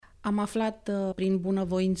Am aflat prin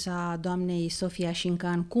bunăvoința doamnei Sofia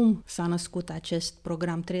Șincan cum s-a născut acest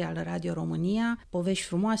program 3 al Radio România. Povești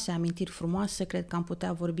frumoase, amintiri frumoase, cred că am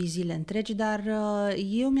putea vorbi zile întregi, dar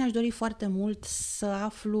eu mi-aș dori foarte mult să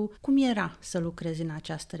aflu cum era să lucrezi în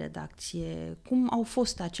această redacție, cum au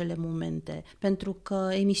fost acele momente, pentru că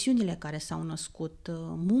emisiunile care s-au născut,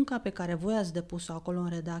 munca pe care voi ați depus-o acolo în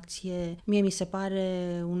redacție, mie mi se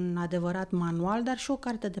pare un adevărat manual, dar și o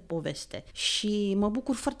carte de poveste. Și mă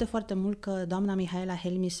bucur foarte mult că doamna Mihaela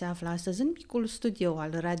Helmi se află astăzi în micul studio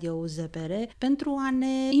al Radio UZPR pentru a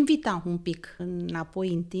ne invita un pic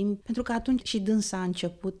înapoi în timp, pentru că atunci și dânsa a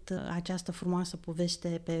început această frumoasă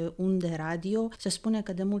poveste pe unde radio. Se spune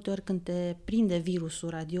că de multe ori când te prinde virusul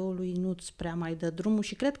radioului nu-ți prea mai dă drumul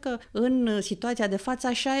și cred că în situația de față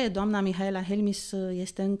așa e. Doamna Mihaela Helmis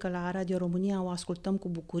este încă la Radio România, o ascultăm cu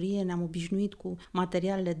bucurie, ne-am obișnuit cu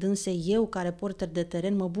materialele dânsei. Eu, ca reporter de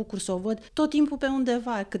teren, mă bucur să o văd tot timpul pe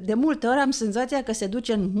undeva. De multe ori am senzația că se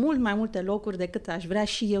duce în mult mai multe locuri decât aș vrea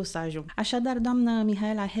și eu să ajung. Așadar, doamnă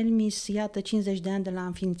Mihaela Helmis, iată 50 de ani de la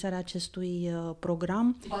înființarea acestui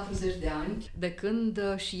program. 40 de ani de când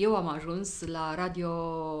și eu am ajuns la Radio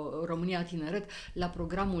România Tineret, la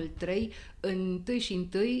programul 3,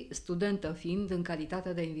 întâi studentă fiind, în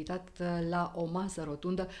calitate de invitat la o masă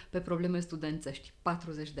rotundă pe probleme studențești.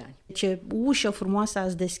 40 de ani. Ce ușă frumoasă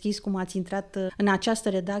ați deschis, cum ați intrat în această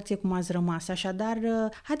redacție, cum ați rămas. Așadar,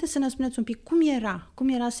 haideți să ne spuneți un pic cum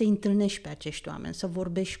era să-i întâlnești pe acești oameni, să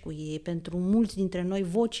vorbești cu ei. Pentru mulți dintre noi,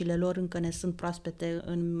 vocile lor încă ne sunt proaspete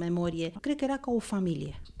în memorie. Cred că era ca o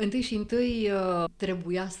familie. Întâi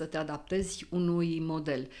trebuia să te adaptezi unui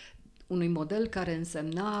model care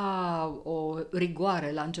însemna o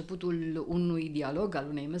rigoare la începutul unui dialog, al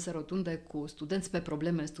unei mese rotunde cu studenți pe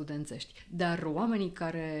probleme studențești. Dar oamenii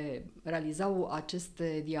care realizau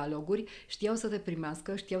aceste dialoguri știau să te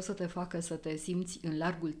primească, știau să te facă să te simți în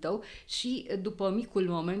largul tău și după micul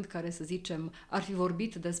moment care, să zicem, ar fi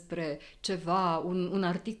vorbit despre ceva, un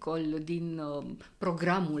articol din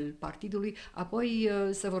programul partidului, apoi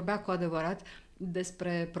se vorbea cu adevărat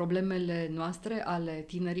despre problemele noastre, ale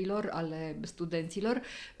tinerilor, ale studenților,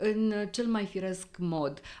 în cel mai firesc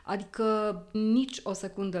mod. Adică nici o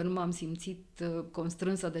secundă nu m-am simțit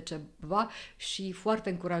constrânsă de ceva și foarte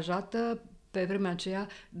încurajată pe vremea aceea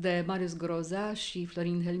de Marius Grozea și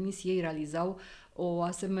Florin Helmis. Ei realizau o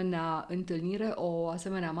asemenea întâlnire, o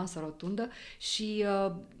asemenea masă rotundă și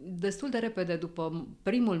destul de repede după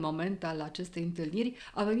primul moment al acestei întâlniri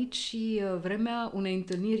a venit și vremea unei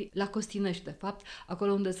întâlniri la Costinești, de fapt,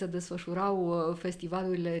 acolo unde se desfășurau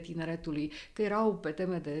festivalurile tineretului, că erau pe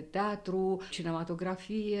teme de teatru,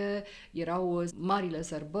 cinematografie, erau marile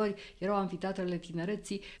sărbări, erau amfiteatrele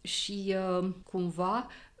tinereții și cumva,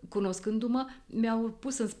 cunoscându-mă, mi-au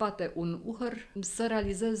pus în spate un uhăr să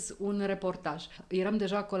realizez un reportaj. Eram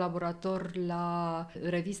deja colaborator la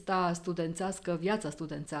revista studențească, Viața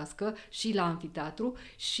studențească și la amfiteatru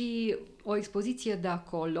și o expoziție de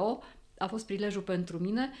acolo a fost prilejul pentru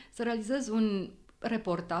mine să realizez un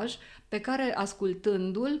reportaj pe care,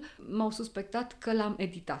 ascultându-l, m-au suspectat că l-am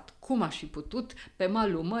editat. Cum aș fi putut pe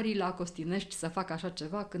malul mării la Costinești să fac așa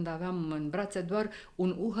ceva când aveam în brațe doar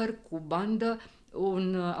un uhăr cu bandă,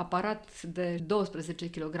 un aparat de 12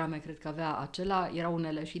 kg, cred că avea acela, era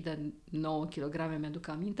unele și de 9 kg, mi-aduc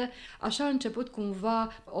aminte. Așa a început cumva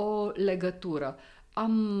o legătură.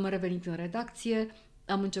 Am revenit în redacție,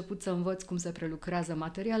 am început să învăț cum se prelucrează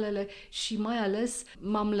materialele și mai ales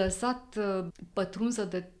m-am lăsat pătrunsă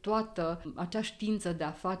de toată acea știință de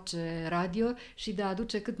a face radio și de a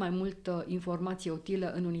aduce cât mai multă informație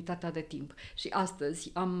utilă în unitatea de timp. Și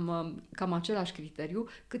astăzi am cam același criteriu,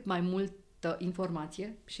 cât mai mult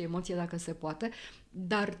informație și emoție dacă se poate,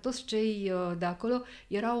 dar toți cei de acolo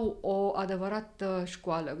erau o adevărată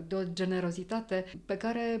școală, de o generozitate pe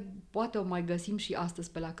care poate o mai găsim și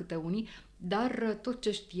astăzi pe la câte unii, dar tot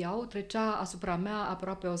ce știau trecea asupra mea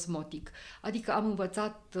aproape osmotic. Adică am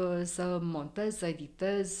învățat să montez, să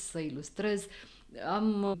editez, să ilustrez,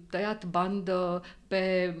 am tăiat bandă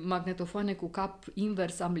pe magnetofoane cu cap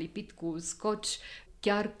invers, am lipit cu scotch,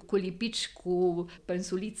 chiar cu lipici, cu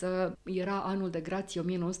pensuliță. Era anul de grație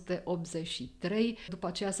 1983, după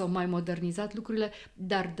aceea s-au mai modernizat lucrurile,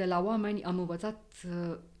 dar de la oameni am învățat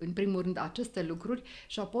în primul rând aceste lucruri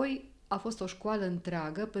și apoi a fost o școală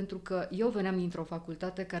întreagă, pentru că eu veneam dintr-o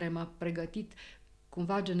facultate care m-a pregătit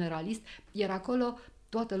cumva generalist, iar acolo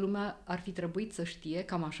toată lumea ar fi trebuit să știe,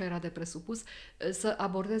 cam așa era de presupus, să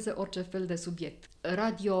abordeze orice fel de subiect.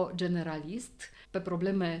 Radio generalist, pe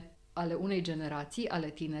probleme ale unei generații, ale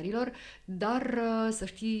tinerilor, dar să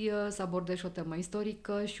știi să abordezi și o temă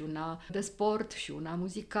istorică și una de sport și una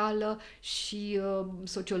muzicală și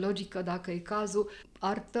sociologică, dacă e cazul,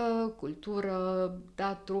 artă, cultură,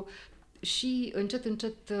 teatru. Și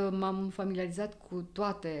încet m-am familiarizat cu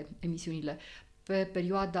toate emisiunile. Pe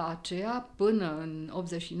perioada aceea, până în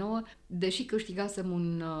 89, deși câștigasem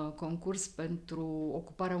un concurs pentru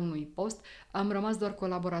ocuparea unui post, am rămas doar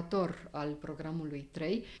colaborator al programului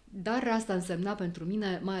 3, dar asta însemna pentru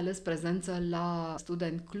mine mai ales prezență la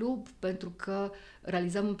Student Club, pentru că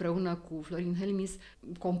realizăm împreună cu Florin Helmis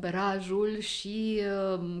comperajul și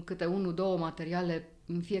câte 1-2 materiale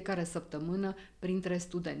în fiecare săptămână printre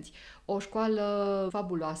studenți. O școală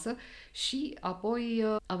fabuloasă și apoi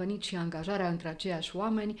a venit și angajarea între aceiași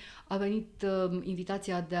oameni, a venit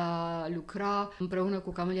invitația de a lucra împreună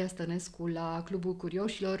cu Camelia Stănescu la Clubul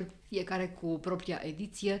Curioșilor, fiecare cu propria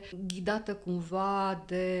ediție, ghidată cumva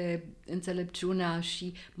de înțelepciunea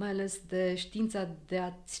și mai ales de știința de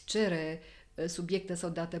a-ți cere subiecte sau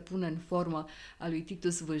de a te pune în formă a lui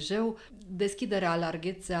Titus Vâjeu, deschiderea,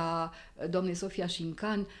 larghețea doamnei Sofia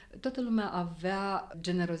Șincan, toată lumea avea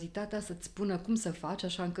generozitatea să-ți spună cum să faci,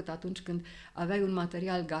 așa încât atunci când aveai un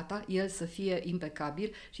material gata, el să fie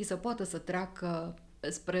impecabil și să poată să treacă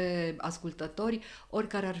spre ascultători,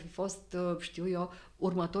 oricare ar fi fost, știu eu,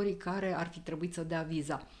 următorii care ar fi trebuit să dea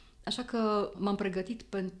viza. Așa că m-am pregătit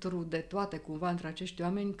pentru de toate cumva între acești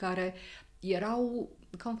oameni care erau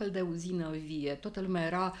ca un fel de uzină vie. Toată lumea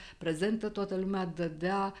era prezentă, toată lumea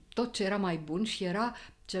dădea tot ce era mai bun și era,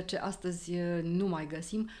 ceea ce astăzi nu mai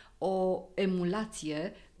găsim, o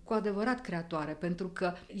emulație cu adevărat creatoare, pentru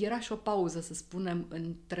că era și o pauză, să spunem,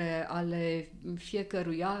 între ale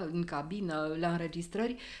fiecăruia în cabină, la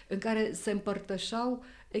înregistrări, în care se împărtășeau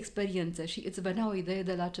experiențe și îți venea o idee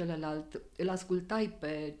de la celălalt, îl ascultai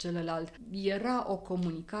pe celălalt. Era o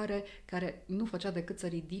comunicare care nu făcea decât să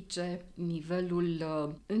ridice nivelul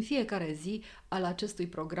în fiecare zi al acestui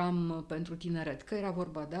program pentru tineret. Că era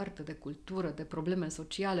vorba de artă, de cultură, de probleme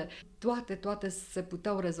sociale, toate se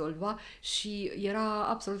puteau rezolva și era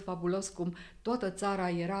absolut fabulos cum toată țara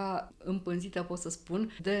era împânzită, pot să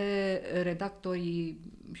spun, de redactorii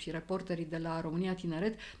și reporterii de la România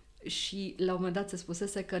Tineret și la un moment dat se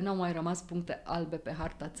spusese că n-au mai rămas puncte albe pe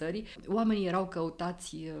harta țării. Oamenii erau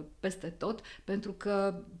căutați peste tot pentru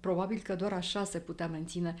că probabil că doar așa se putea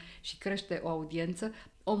menține și crește o audiență.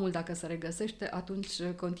 Omul, dacă se regăsește, atunci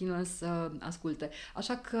continuă să asculte.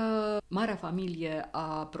 Așa că marea familie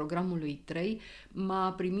a programului 3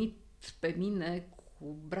 m-a primit pe mine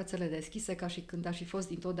cu brațele deschise ca și când aș fi fost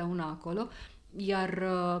dintotdeauna acolo, iar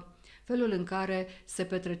felul în care se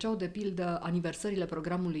petreceau, de pildă, aniversările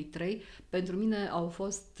programului 3, pentru mine au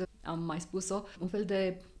fost, am mai spus-o, un fel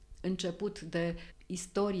de început de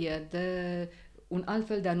istorie, de un alt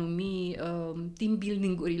fel de a numi team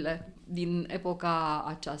building-urile din epoca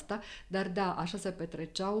aceasta, dar da, așa se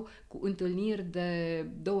petreceau cu întâlniri de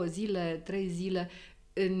 2 zile, 3 zile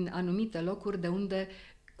în anumite locuri de unde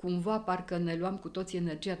cumva parcă ne luam cu toții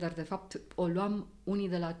energia, dar de fapt o luam unii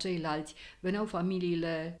de la ceilalți. Veneau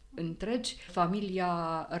familiile întregi,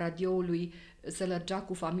 familia radioului se lărgea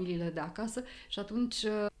cu familiile de acasă și atunci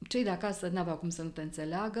cei de acasă n-aveau cum să nu te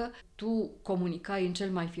înțeleagă, tu comunicai în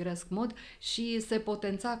cel mai firesc mod și se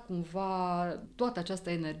potența cumva toată această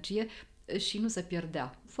energie și nu se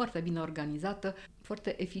pierdea. Foarte bine organizată,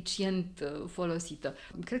 foarte eficient folosită.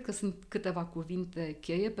 Cred că sunt câteva cuvinte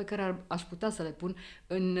cheie pe care aș putea să le pun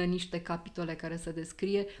în niște capitole care să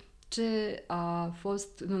descrie ce a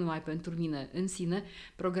fost, nu numai pentru mine în sine,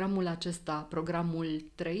 programul acesta, programul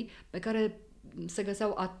 3, pe care se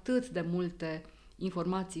găseau atât de multe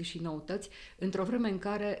informații și noutăți, într-o vreme în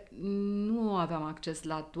care nu aveam acces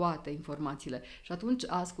la toate informațiile. Și atunci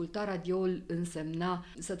a asculta radioul însemna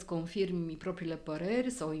să-ți confirmi propriile păreri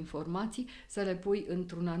sau informații, să le pui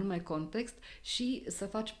într-un anume context și să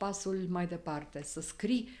faci pasul mai departe, să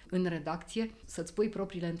scrii în redacție, să-ți pui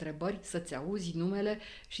propriile întrebări, să-ți auzi numele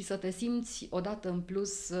și să te simți odată în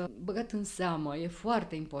plus băgat în seamă. E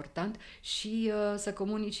foarte important și să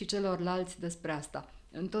comunici și celorlalți despre asta.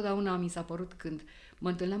 Întotdeauna mi s-a părut când mă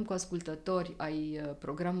întâlneam cu ascultători ai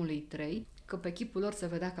programului 3 că pe chipul lor se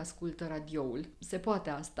vedea că ascultă radioul. Se poate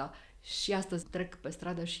asta. Și astăzi trec pe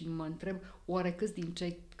stradă și mă întreb oare câți din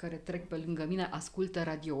cei care trec pe lângă mine ascultă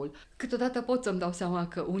radioul. Câteodată pot să-mi dau seama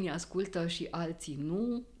că unii ascultă și alții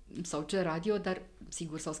nu, sau ce radio, dar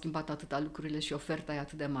sigur s-au schimbat atâta lucrurile și oferta e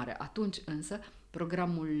atât de mare. Atunci însă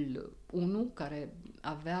programul 1, care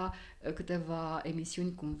avea câteva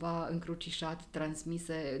emisiuni cumva încrucișat,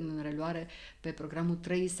 transmise în reluare pe programul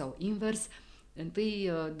 3 sau invers,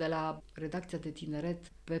 Întâi de la redacția de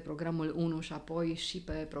tineret pe programul 1 și apoi și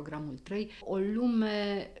pe programul 3, o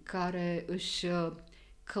lume care își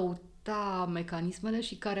căuta mecanismele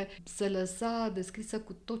și care se lăsa descrisă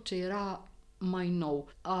cu tot ce era mai nou.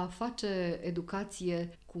 A face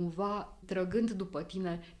educație cumva trăgând după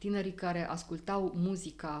tine tinerii care ascultau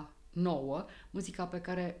muzica nouă, muzica pe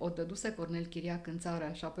care o dăduse Cornel Chiriac în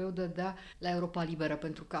țară și apoi o dădea la Europa Liberă,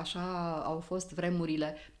 pentru că așa au fost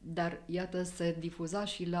vremurile, dar iată se difuza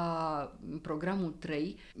și la programul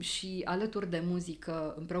 3 și alături de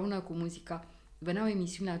muzică, împreună cu muzica, veneau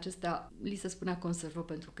emisiunile acestea, li se spunea conservă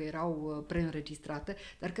pentru că erau preînregistrate,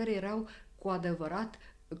 dar care erau cu adevărat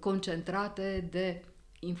concentrate de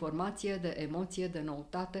informație, de emoție, de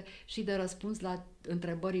noutate și de răspuns la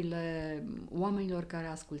întrebările oamenilor care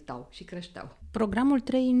ascultau și creșteau. Programul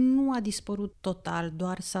 3 nu a dispărut total,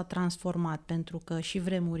 doar s-a transformat, pentru că și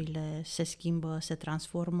vremurile se schimbă, se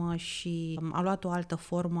transformă și a luat o altă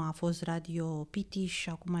formă, a fost Radio Pitiș și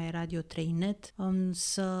acum e Radio 3net.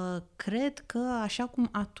 Însă cred că așa cum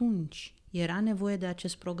atunci era nevoie de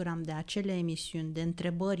acest program, de acele emisiuni, de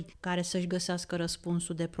întrebări care să-și găsească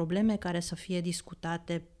răspunsul, de probleme care să fie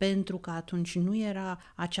discutate, pentru că atunci nu era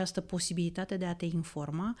această posibilitate de a te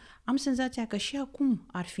informa, am senzația că și acum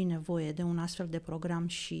ar fi nevoie de un astfel de program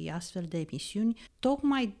și astfel de emisiuni,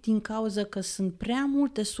 tocmai din cauza că sunt prea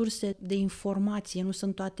multe surse de informație, nu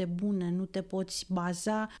sunt toate bune, nu te poți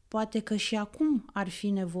baza, poate că și acum ar fi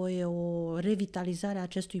nevoie o revitalizare a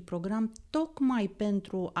acestui program, tocmai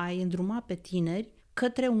pentru a-i îndruma pe tineri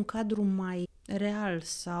către un cadru mai real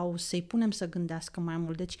sau să-i punem să gândească mai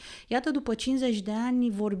mult. Deci, iată, după 50 de ani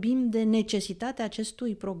vorbim de necesitatea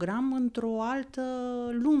acestui program într-o altă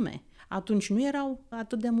lume. Atunci nu erau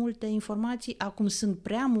atât de multe informații, acum sunt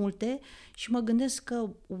prea multe și mă gândesc că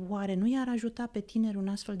oare nu i-ar ajuta pe tineri un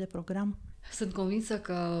astfel de program? Sunt convinsă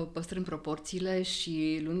că păstrând proporțiile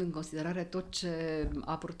și luând în considerare tot ce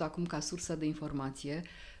a apărut acum ca sursă de informație,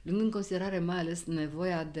 luând în considerare mai ales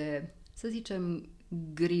nevoia de, să zicem,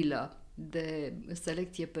 grilă de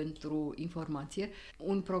selecție pentru informație,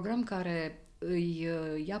 un program care îi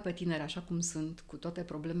ia pe tineri așa cum sunt, cu toate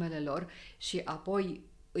problemele lor și apoi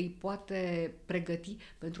îi poate pregăti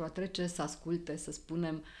pentru a trece să asculte, să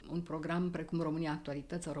spunem, un program precum România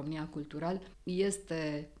Actualități sau România Cultural,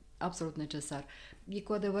 este absolut necesar. E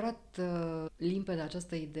cu adevărat limpede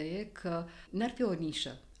această idee că n-ar fi o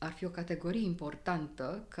nișă, ar fi o categorie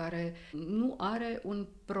importantă care nu are un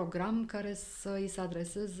program care să îi se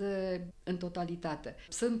adreseze în totalitate.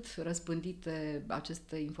 Sunt răspândite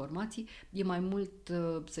aceste informații, e mai mult,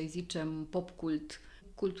 să-i zicem, pop-cult,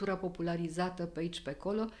 cultură popularizată pe aici, pe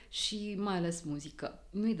acolo și mai ales muzică.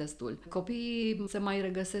 Nu-i destul. Copiii se mai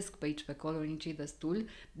regăsesc pe aici, pe acolo, nici destul,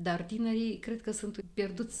 dar tinerii cred că sunt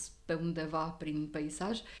pierduți pe undeva prin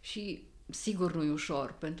peisaj și sigur nu e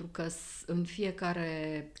ușor, pentru că în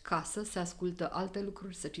fiecare casă se ascultă alte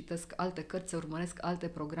lucruri, se citesc alte cărți, se urmăresc alte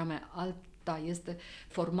programe, alta este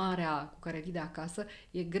formarea cu care vii de acasă.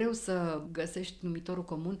 E greu să găsești numitorul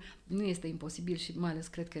comun, nu este imposibil și mai ales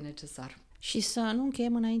cred că e necesar. Și să nu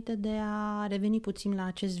încheiem înainte de a reveni puțin la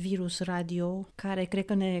acest virus radio, care cred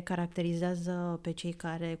că ne caracterizează pe cei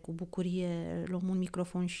care cu bucurie luăm un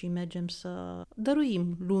microfon și mergem să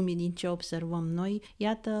dăruim lumii din ce observăm noi.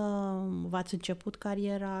 Iată, v-ați început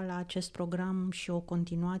cariera la acest program și o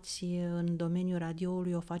continuați în domeniul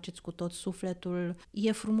radioului, o faceți cu tot sufletul.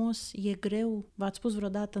 E frumos, e greu? V-ați pus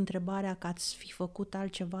vreodată întrebarea că ați fi făcut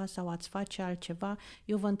altceva sau ați face altceva?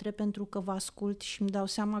 Eu vă întreb pentru că vă ascult și îmi dau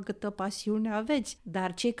seama câtă pasiune aveți,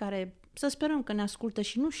 dar cei care, să sperăm că ne ascultă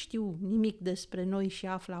și nu știu nimic despre noi și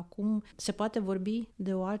află acum, se poate vorbi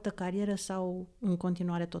de o altă carieră sau în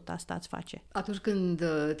continuare tot asta ați face? Atunci când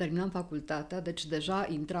terminam facultatea, deci deja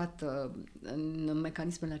intrat în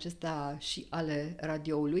mecanismele acestea și ale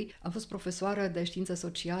radioului, am fost profesoară de științe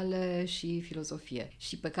sociale și filozofie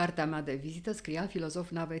și pe cartea mea de vizită scria filozof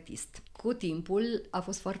navetist. Cu timpul a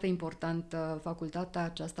fost foarte importantă facultatea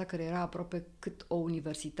aceasta, care era aproape cât o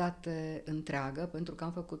universitate întreagă, pentru că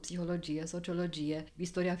am făcut psihologie, sociologie,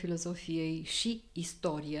 istoria filozofiei și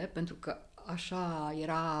istorie, pentru că așa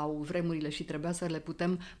erau vremurile și trebuia să le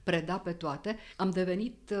putem preda pe toate. Am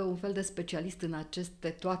devenit un fel de specialist în aceste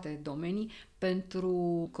toate domenii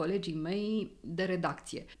pentru colegii mei de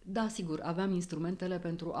redacție. Da, sigur, aveam instrumentele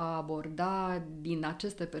pentru a aborda din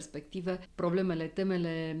aceste perspective problemele,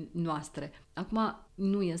 temele noastre. Acum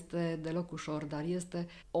nu este deloc ușor, dar este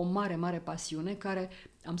o mare, mare pasiune care,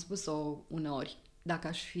 am spus-o uneori, dacă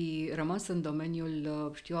aș fi rămas în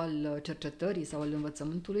domeniul, al cercetării sau al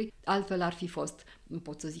învățământului, altfel ar fi fost. Nu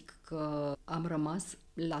pot să zic că am rămas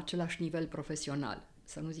la același nivel profesional.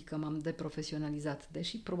 să nu zic că m-am deprofesionalizat,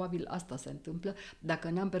 deși probabil asta se întâmplă dacă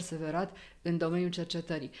n-am perseverat în domeniul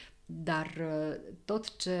cercetării. Dar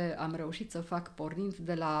tot ce am reușit să fac pornind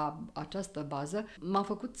de la această bază m-a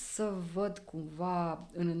făcut să văd cumva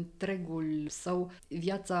în întregul său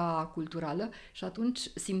viața culturală și atunci,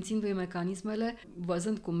 simțindu-i mecanismele,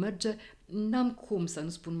 văzând cum merge, n-am cum să nu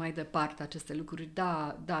spun mai departe aceste lucruri.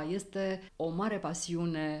 Da, este o mare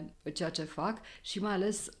pasiune ceea ce fac și mai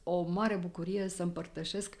ales o mare bucurie să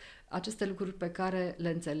împărtășesc aceste lucruri pe care le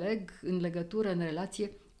înțeleg în legătură, în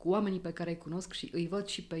relație cu oamenii pe care îi cunosc și îi văd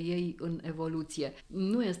și pe ei în evoluție.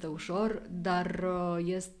 Nu este ușor, dar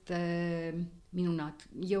este minunat.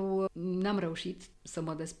 Eu n-am reușit să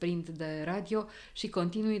mă desprind de radio și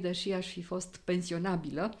continui, deși aș fi fost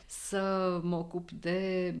pensionabilă, să mă ocup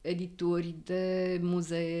de edituri, de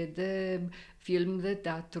muzee, de film, de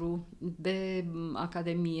teatru, de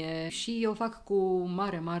academie și eu fac cu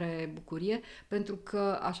mare, mare bucurie pentru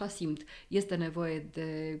că așa simt. Este nevoie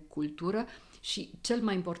de cultură. Și cel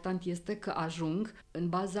mai important este că ajung în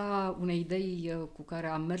baza unei idei cu care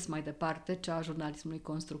am mers mai departe, cea a jurnalismului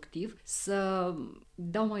constructiv, să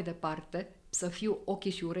dau mai departe, să fiu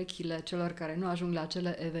ochii și urechile celor care nu ajung la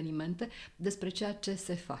acele evenimente despre ceea ce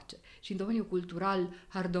se face. Și în domeniul cultural,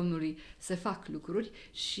 har Domnului, se fac lucruri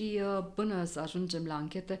și până să ajungem la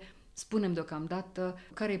anchete, spunem deocamdată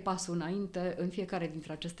care e pasul înainte în fiecare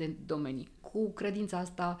dintre aceste domenii. Cu credința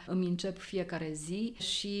asta îmi încep fiecare zi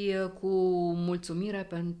și cu mulțumire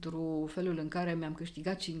pentru felul în care mi-am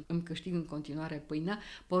câștigat și îmi câștig în continuare pâinea,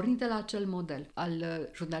 pornind de la acel model al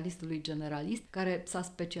jurnalistului generalist care s-a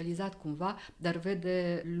specializat cumva, dar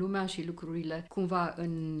vede lumea și lucrurile cumva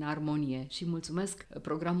în armonie. Și mulțumesc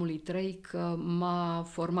programului 3 că m-a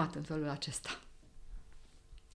format în felul acesta.